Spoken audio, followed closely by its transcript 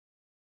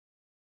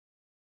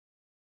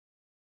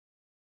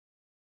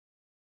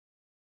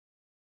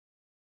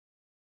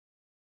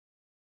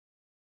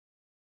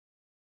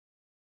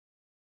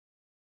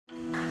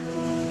Beneath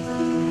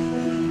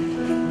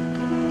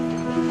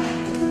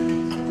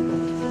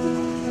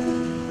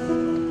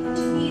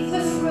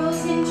the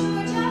frozen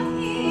Georgia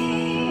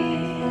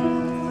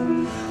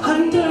hill,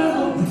 under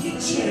a wicked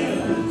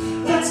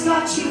chill that's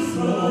got you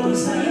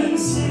frozen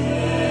still.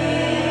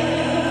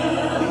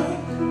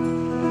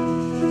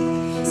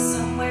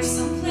 somewhere,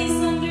 someplace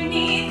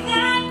underneath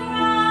that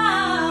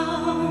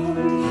ground,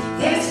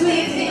 There's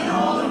living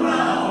all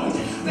around,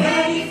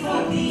 ready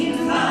for being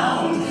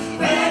found,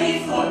 ready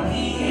for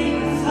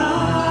being found.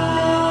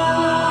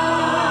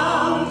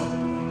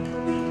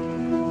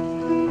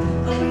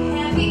 over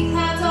heavy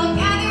clouds all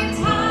gathered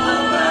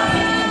Over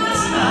in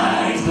this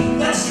tight. night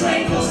that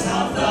strangles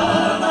out the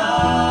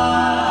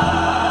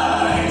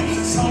light.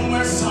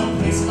 Somewhere,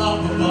 someplace up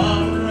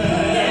above the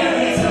gray,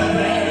 there is a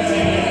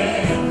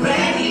ray,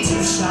 ready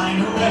to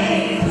shine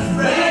away,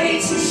 ready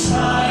to shine.